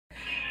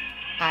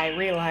I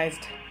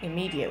realized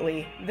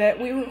immediately that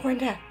we were going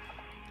to...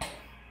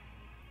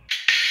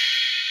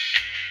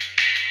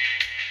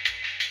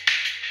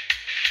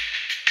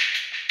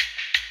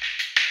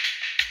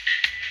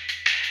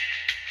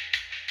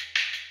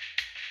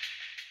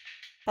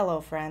 Hello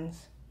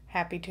friends,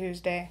 happy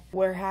Tuesday.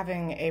 We're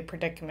having a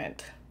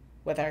predicament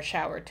with our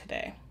shower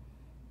today.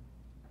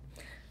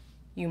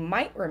 You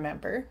might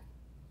remember,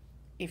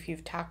 if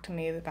you've talked to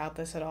me about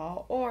this at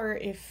all, or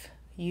if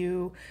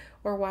you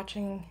were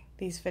watching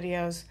these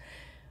videos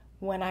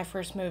when I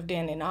first moved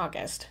in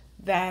August,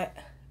 that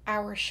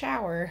our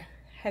shower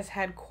has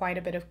had quite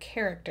a bit of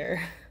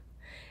character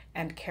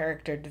and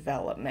character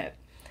development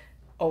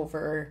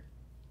over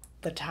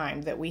the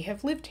time that we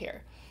have lived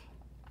here.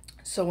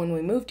 So when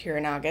we moved here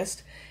in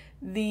August,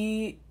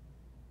 the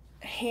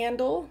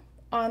handle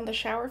on the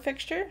shower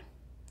fixture,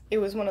 it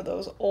was one of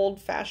those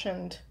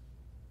old-fashioned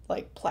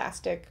like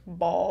plastic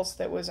balls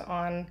that was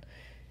on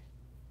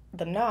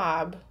the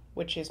knob,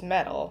 which is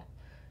metal,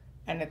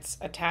 and it's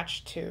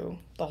attached to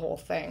the whole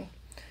thing.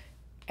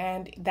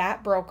 And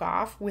that broke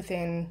off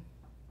within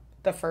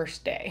the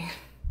first day,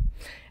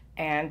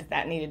 and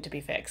that needed to be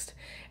fixed.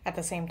 At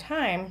the same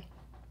time,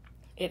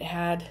 it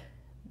had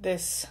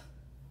this,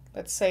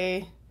 let's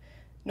say,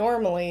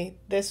 normally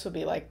this would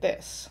be like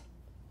this,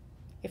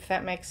 if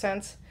that makes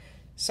sense.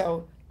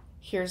 So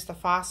here's the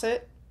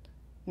faucet.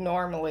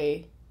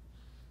 Normally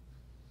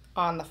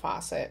on the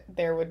faucet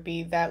there would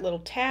be that little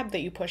tab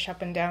that you push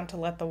up and down to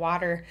let the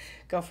water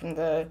go from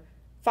the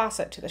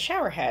faucet to the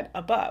shower head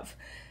above.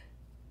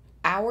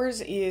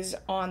 Ours is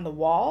on the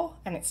wall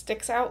and it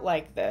sticks out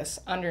like this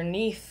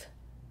underneath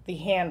the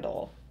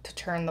handle to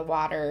turn the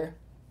water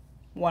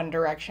one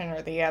direction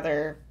or the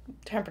other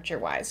temperature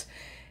wise.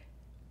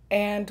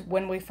 And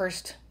when I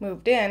first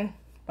moved in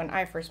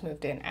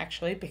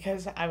actually,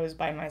 because I was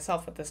by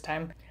myself at this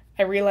time,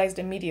 I realized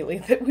immediately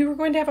that we were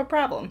going to have a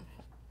problem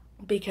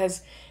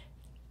because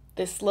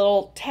this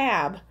little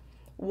tab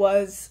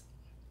was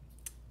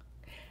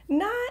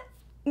not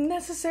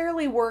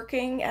necessarily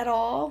working at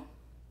all.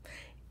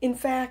 In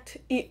fact,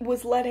 it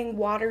was letting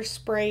water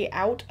spray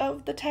out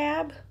of the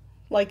tab,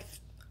 like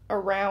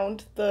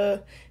around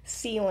the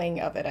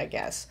ceiling of it, I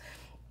guess.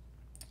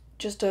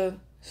 Just a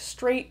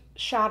straight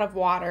shot of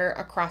water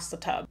across the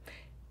tub.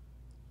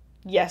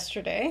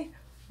 Yesterday,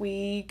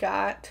 we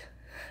got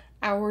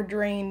our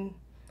drain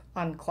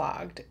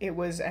unclogged. It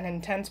was an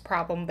intense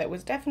problem that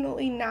was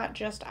definitely not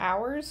just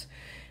ours,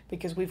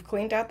 because we've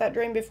cleaned out that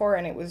drain before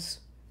and it was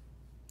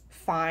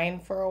fine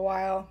for a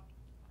while.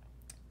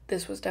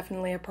 This was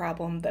definitely a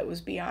problem that was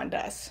beyond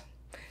us.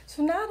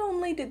 So not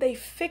only did they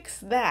fix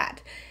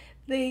that,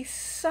 they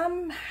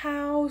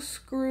somehow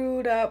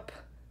screwed up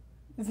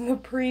the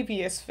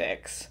previous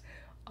fix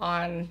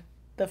on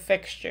the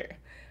fixture,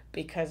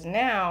 because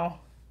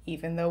now,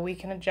 even though we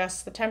can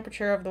adjust the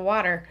temperature of the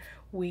water,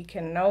 we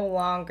can no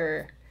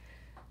longer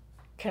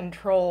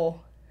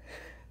control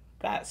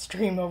that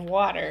stream of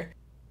water.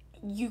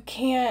 You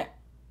can't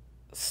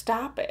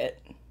stop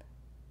it.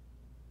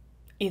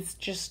 It's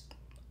just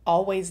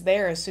always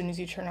there as soon as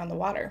you turn on the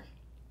water.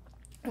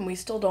 And we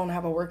still don't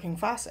have a working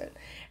faucet.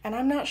 And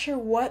I'm not sure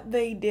what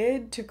they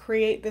did to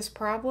create this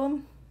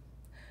problem,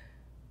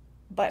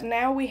 but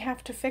now we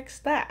have to fix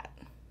that.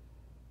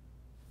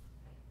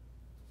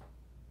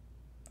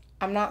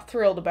 I'm not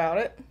thrilled about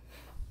it.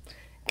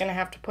 Gonna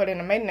have to put in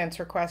a maintenance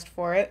request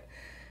for it.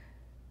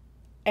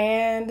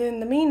 And in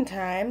the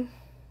meantime,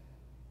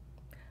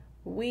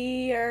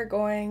 we are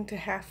going to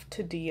have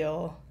to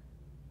deal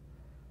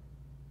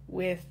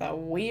with a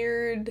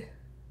weird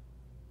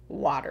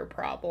water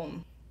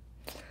problem.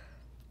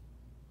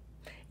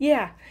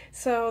 Yeah,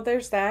 so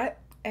there's that,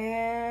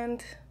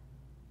 and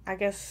I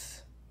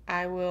guess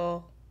I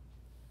will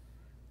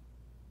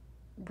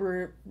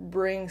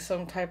bring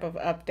some type of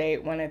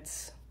update when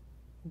it's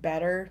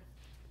better,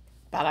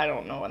 but I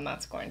don't know when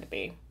that's going to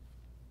be.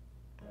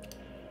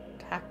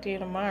 Talk to you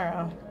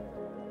tomorrow.